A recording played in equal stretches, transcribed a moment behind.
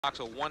Box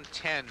a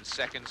 110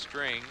 second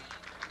string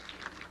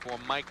for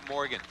Mike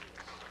Morgan.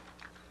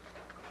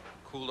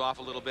 Cooled off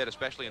a little bit,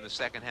 especially in the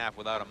second half,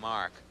 without a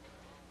mark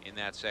in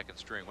that second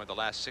string. Went the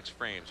last 6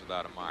 frames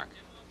without a mark.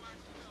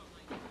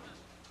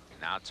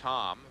 Now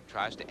Tom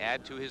tries to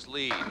add to his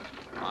lead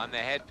on the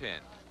head pin.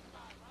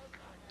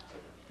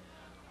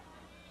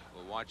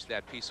 We'll watch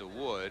that piece of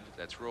wood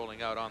that's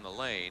rolling out on the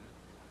lane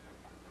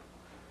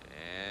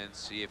and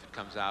see if it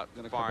comes out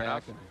far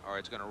enough, or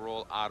it's going to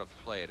roll out of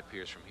play. It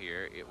appears from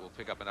here. It will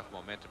pick up enough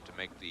momentum to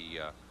make the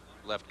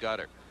left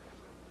gutter.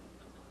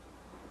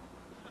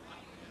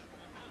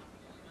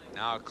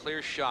 Now a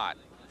clear shot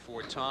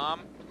for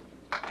Tom,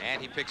 and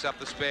he picks up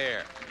the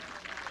spare.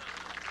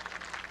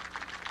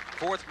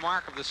 4th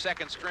mark of the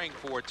second string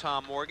for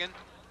Tom Morgan,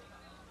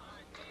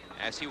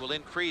 as he will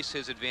increase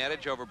his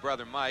advantage over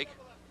brother Mike.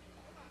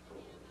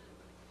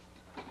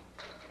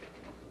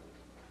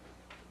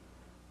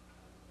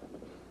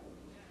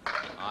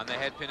 On the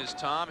head pin is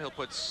Tom. He'll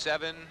put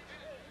 7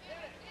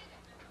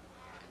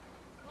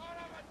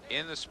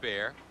 in the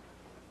spare.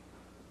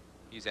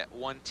 He's at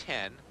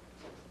 110.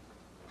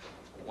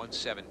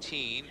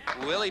 117.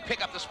 Will he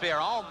pick up the spare?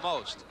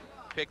 Almost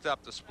picked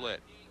up the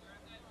split.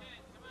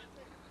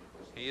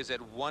 He is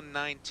at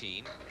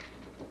 119.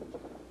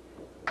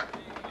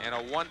 And a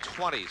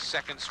 120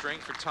 second string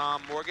for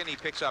Tom Morgan. He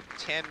picks up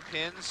 10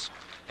 pins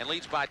and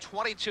leads by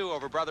 22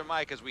 over brother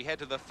Mike as we head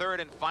to the 3rd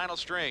and final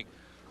string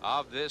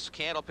of this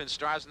Candlepin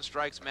Stars and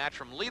Strikes match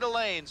from Leda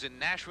Lanes in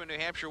Nashua, New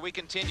Hampshire. We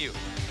continue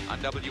on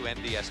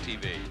WNDS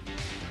TV.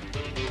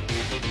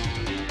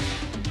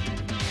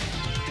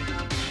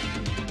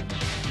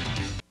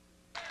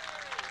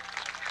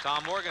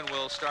 Tom Morgan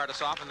will start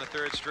us off in the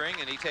 3rd string,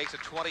 and he takes a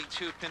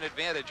 22-pin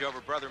advantage over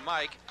brother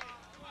Mike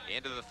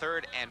into the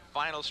 3rd and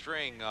final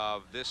string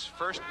of this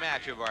first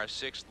match of our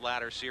 6th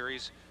ladder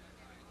series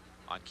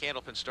on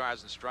Candlepin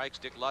Stars and Strikes.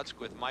 Dick Lutsk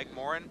with Mike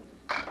Morin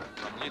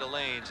from Leda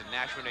Lanes in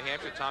Nashua, New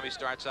Hampshire. Tommy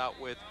starts out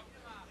with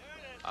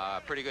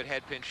a pretty good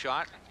head pin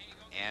shot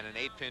and an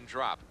 8-pin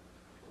drop.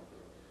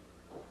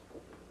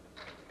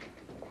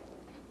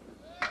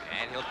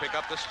 And he'll pick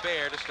up the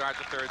spare to start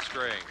the 3rd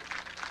string.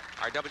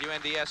 Our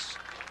WNDS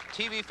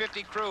TV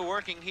 50 crew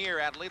working here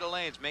at Leda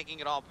Lanes, making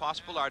it all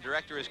possible. Our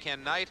director is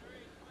Ken Knight.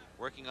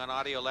 Working on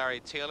audio,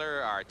 Larry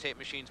Taylor. Our tape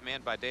machines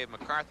manned by Dave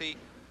McCarthy.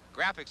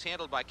 Graphics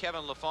handled by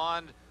Kevin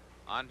LaFond.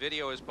 On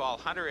video is Paul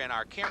Hunter, and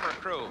our camera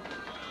crew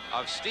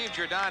of Steve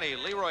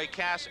Giordani, Leroy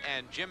Cass,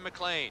 and Jim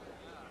McLean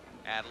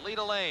at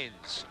Leda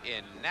Lanes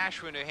in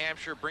Nashua, New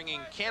Hampshire,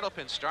 bringing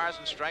Candlepin Stars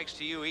and Strikes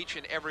to you each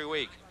and every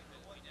week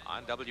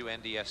on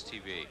WNDS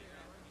TV.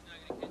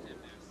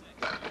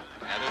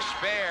 Another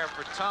spare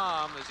for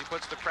Tom as he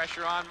puts the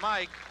pressure on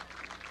Mike.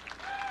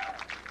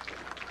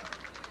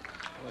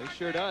 Well, he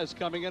sure does,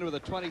 coming in with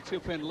a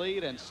 22-pin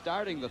lead and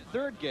starting the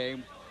 3rd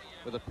game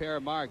with a pair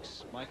of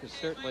marks. Mike is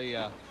certainly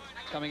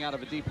coming out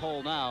of a deep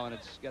hole now, and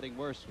it's getting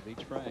worse with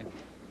each frame.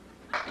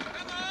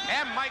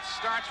 And Mike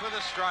starts with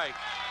a strike.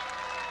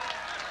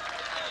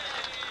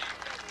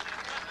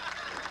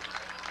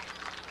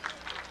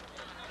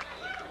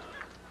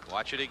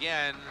 Watch it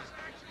again.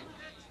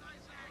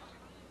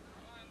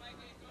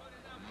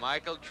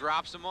 Michael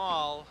drops them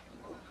all.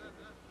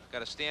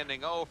 Got a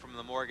standing O from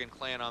the Morgan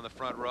clan on the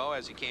front row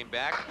as he came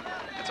back.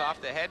 It's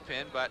off the head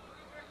pin, but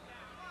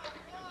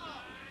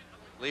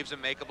leaves a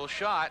makeable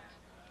shot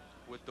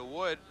with the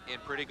wood in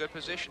pretty good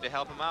position to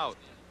help him out.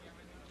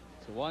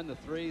 So 1, the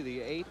 3,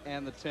 the 8,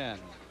 and the 10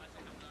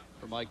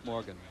 for Mike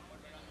Morgan.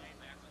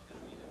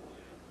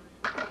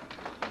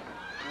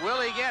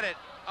 Will he get it?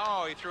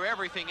 Oh, he threw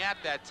everything at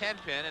that 10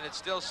 pin and it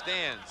still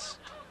stands.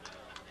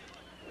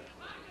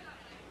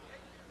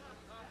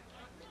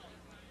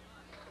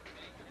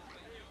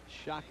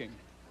 Shocking.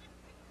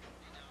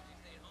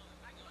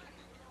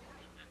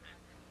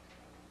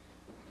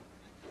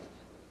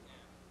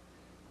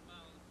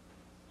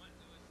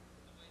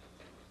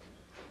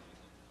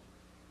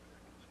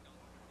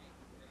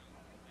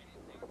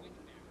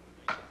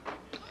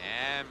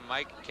 And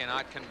Mike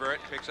cannot convert,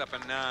 picks up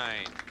a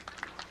 9.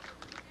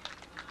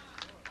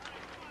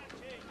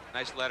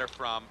 Nice letter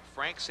from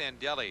Frank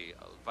Sandelli,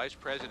 vice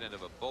president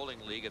of a bowling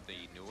league at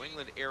the New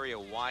England area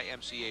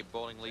YMCA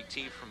Bowling League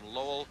team from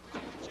Lowell,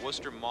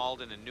 Worcester,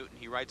 Malden, and Newton.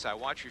 He writes, I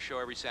watch your show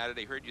every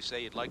Saturday. Heard you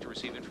say you'd like to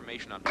receive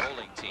information on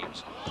bowling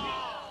teams.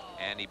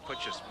 And he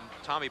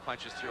Tommy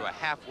punches through a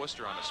half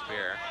Worcester on a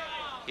spare.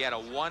 He had a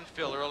 1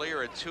 fill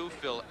earlier, a 2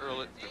 fill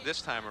early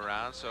this time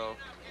around, so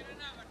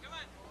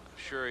I'm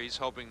sure he's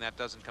hoping that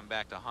doesn't come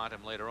back to haunt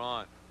him later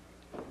on.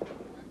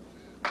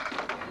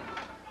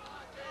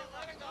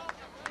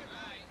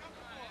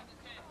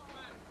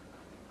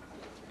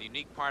 The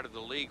unique part of the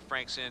league,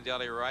 Frank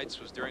Sandelli writes,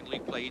 was during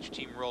league play, each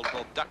team rolled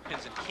both duck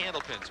pins and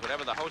candle pins.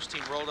 Whatever the host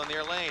team rolled on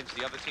their lanes,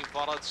 the other team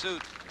followed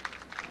suit.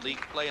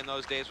 League play in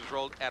those days was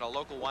rolled at a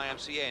local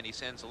YMCA, and he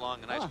sends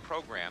along a nice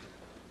program.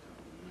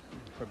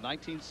 From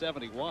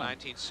 1971.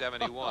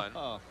 1971.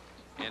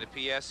 And a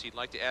PS, he'd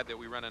like to add that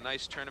we run a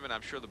nice tournament.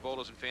 I'm sure the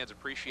bowlers and fans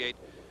appreciate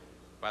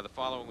by the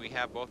following we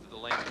have both of the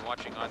lanes and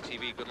watching on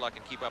TV. Good luck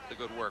and keep up the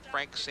good work.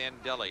 Frank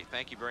Sandelli,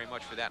 thank you very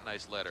much for that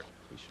nice letter.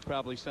 We should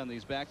probably send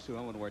these back to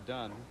him when we're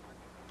done.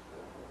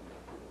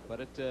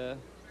 But there's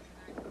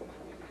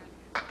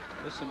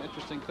some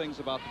interesting things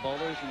about the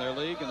bowlers and their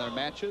league and their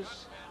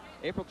matches.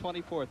 April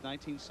 24th,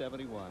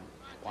 1971.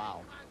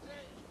 Wow.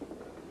 We're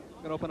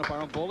going to open up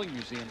our own bowling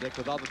museum, Dick,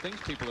 with all the things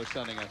people are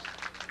sending us.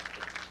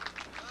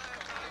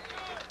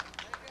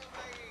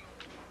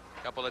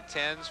 Couple of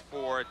 10s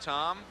for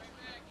Tom.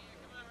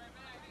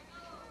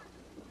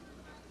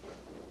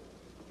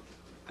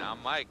 Now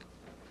Mike,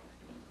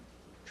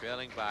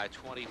 trailing by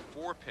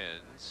 24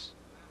 pins.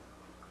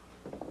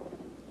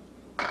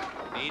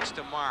 Needs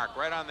to mark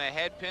right on the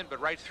head pin, but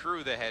right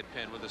through the head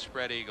pin with a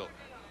spread eagle.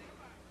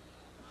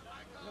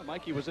 Well,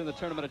 Mikey was in the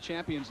Tournament of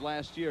Champions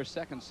last year,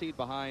 second seed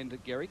behind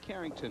Gary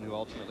Carrington, who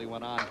ultimately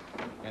went on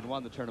and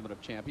won the Tournament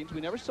of Champions.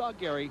 We never saw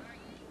Gary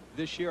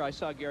this year. I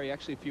saw Gary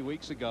actually a few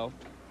weeks ago,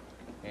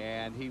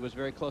 and he was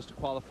very close to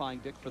qualifying,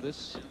 Dick, for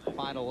this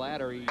final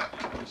ladder. He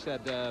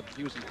said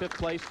he was in 5th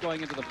place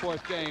going into the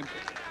 4th game,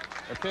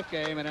 or 5th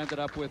game, and ended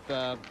up with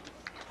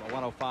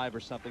 105 or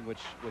something, which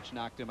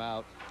knocked him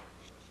out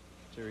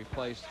to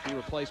be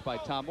replaced by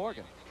Tom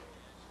Morgan.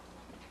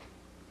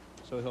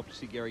 So we hope to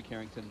see Gary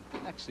Carrington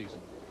next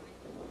season.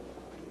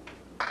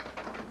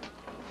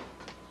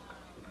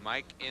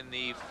 Mike in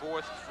the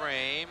 4th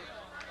frame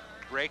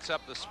breaks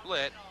up the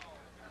split.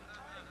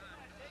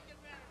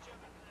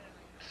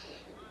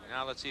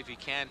 Now let's see if he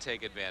can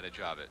take advantage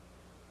of it.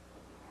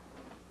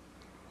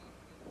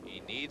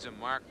 He needs a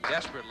mark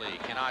desperately. He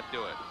cannot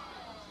do it.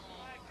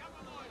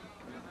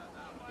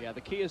 Yeah,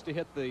 the key is to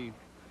hit the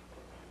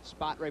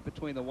spot right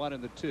between the 1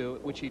 and the 2,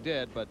 which he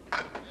did, but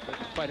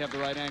didn't quite have the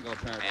right angle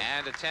apparently.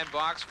 And a 10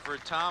 box for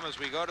Tom as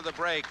we go to the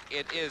break.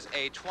 It is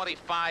a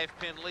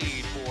 25-pin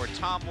lead for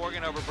Tom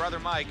Morgan over brother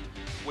Mike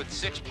with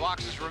 6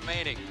 boxes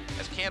remaining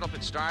as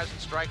Candlepin Stars and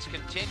Strikes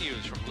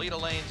continues from Leda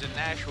Lanes in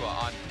Nashua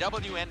on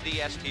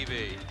WNDS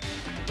TV.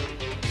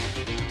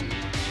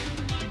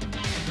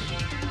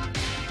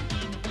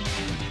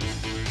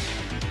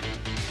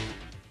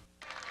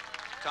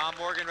 Tom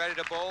Morgan ready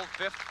to bowl,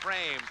 5th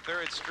frame,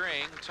 3rd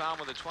string. Tom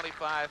with a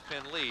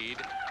 25-pin lead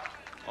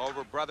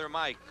over brother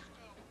Mike.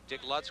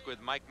 Dick Lutz with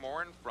Mike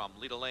Morin from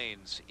Leda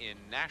Lanes in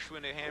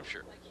Nashua, New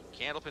Hampshire.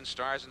 Candlepin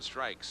Stars and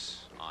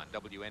Strikes on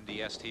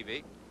WNDS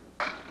TV.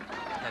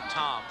 And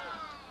Tom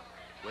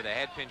with a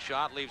head pin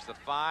shot leaves the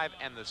 5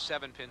 and the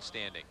 7-pin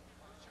standing.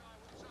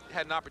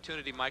 Had an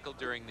opportunity, Michael,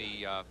 during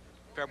the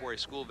February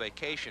school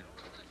vacation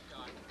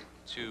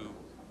to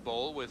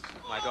bowl with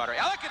my daughter.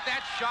 Oh, look at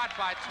that shot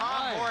by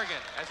Tom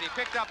Morgan as he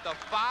picked up the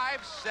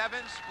 5-7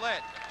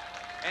 split.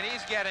 And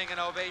he's getting an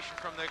ovation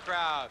from the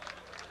crowd.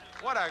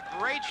 What a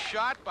great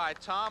shot by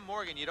Tom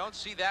Morgan. You don't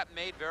see that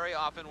made very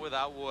often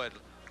without wood.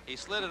 He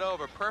slid it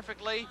over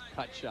perfectly.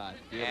 Cut shot.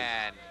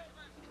 And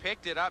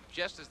picked it up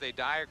just as they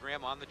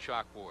diagram on the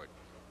chalkboard.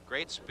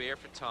 Great spare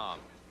for Tom.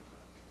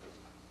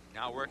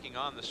 Now working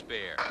on the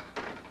spare.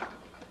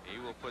 He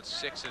will put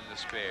 6 in the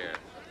spare.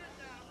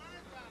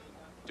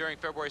 During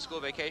February school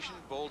vacation,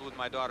 bowled with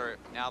my daughter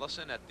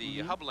Allison at the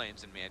Hub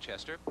Lanes in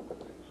Manchester,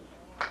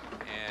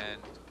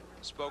 and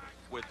spoke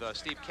with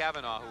Steve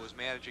Cavanaugh, who was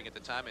managing at the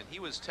time, and he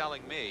was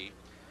telling me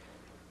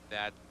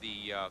that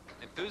the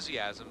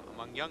enthusiasm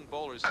among young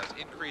bowlers has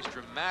increased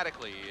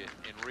dramatically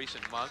in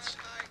recent months,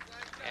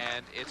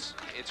 and it's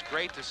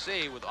great to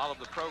see with all of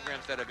the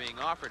programs that are being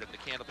offered at the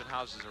Candlepin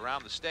houses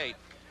around the state,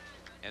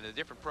 and the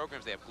different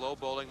programs. They have glow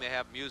bowling, they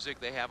have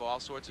music, they have all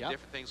sorts of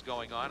different things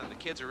going on, and the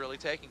kids are really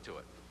taking to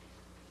it.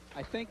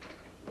 I think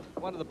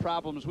one of the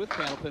problems with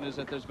Candlepin is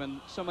that there's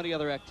been so many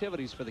other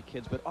activities for the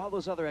kids, but all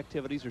those other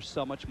activities are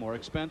so much more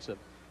expensive.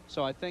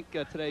 So I think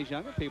today's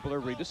younger people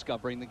are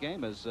rediscovering the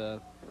game, as the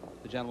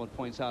gentleman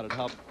points out at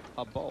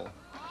Hub Bowl.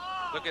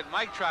 Look at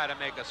Mike try to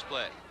make a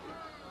split.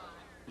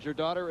 Is your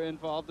daughter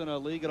involved in a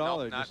league at all?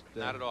 No, or not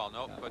at all,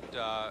 no.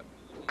 But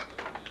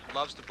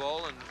loves to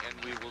bowl,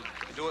 and we will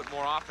do it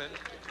more often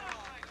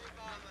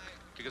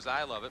because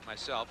I love it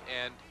myself.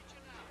 And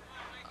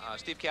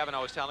Steve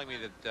Cavanaugh was telling me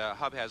that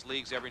Hub has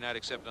leagues every night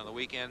except on the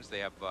weekends. They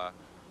have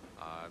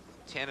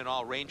 10 in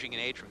all, ranging in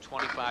age from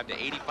 25 to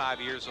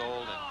 85 years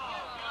old.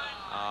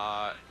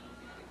 And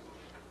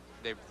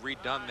they've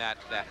redone that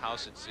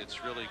house.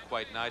 It's really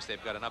quite nice.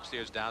 They've got an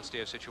upstairs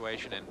downstairs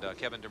situation, and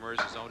Kevin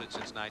Demers has owned it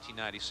since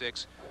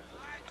 1996.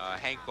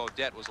 Hank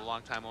Bodette was a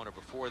longtime owner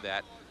before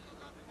that.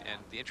 And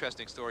the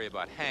interesting story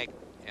about Hank,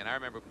 and I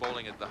remember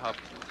bowling at the Hub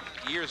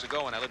years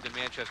ago when I lived in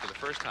Manchester the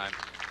first time,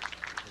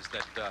 is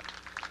that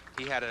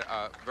he had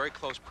a very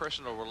close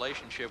personal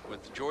relationship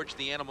with George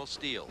the Animal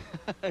Steele.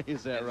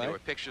 Is that right? There were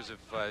pictures of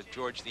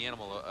George the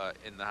Animal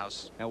in the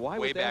house and why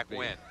way back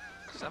when.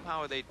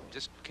 Somehow they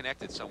just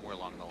connected somewhere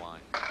along the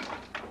line.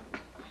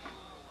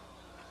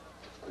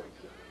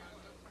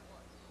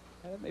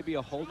 That may be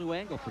a whole new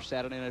angle for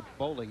Saturday night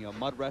bowling. You know,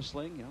 mud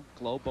wrestling, you know,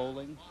 glow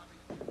bowling,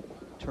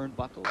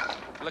 turnbuckles.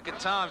 Look at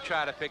Tom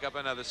try to pick up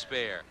another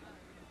spare.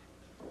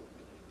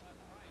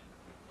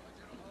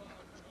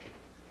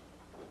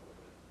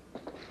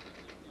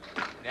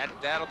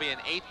 That'll be an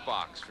 8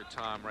 box for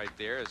Tom right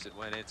there as it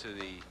went into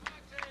the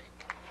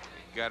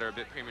gutter a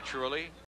bit prematurely.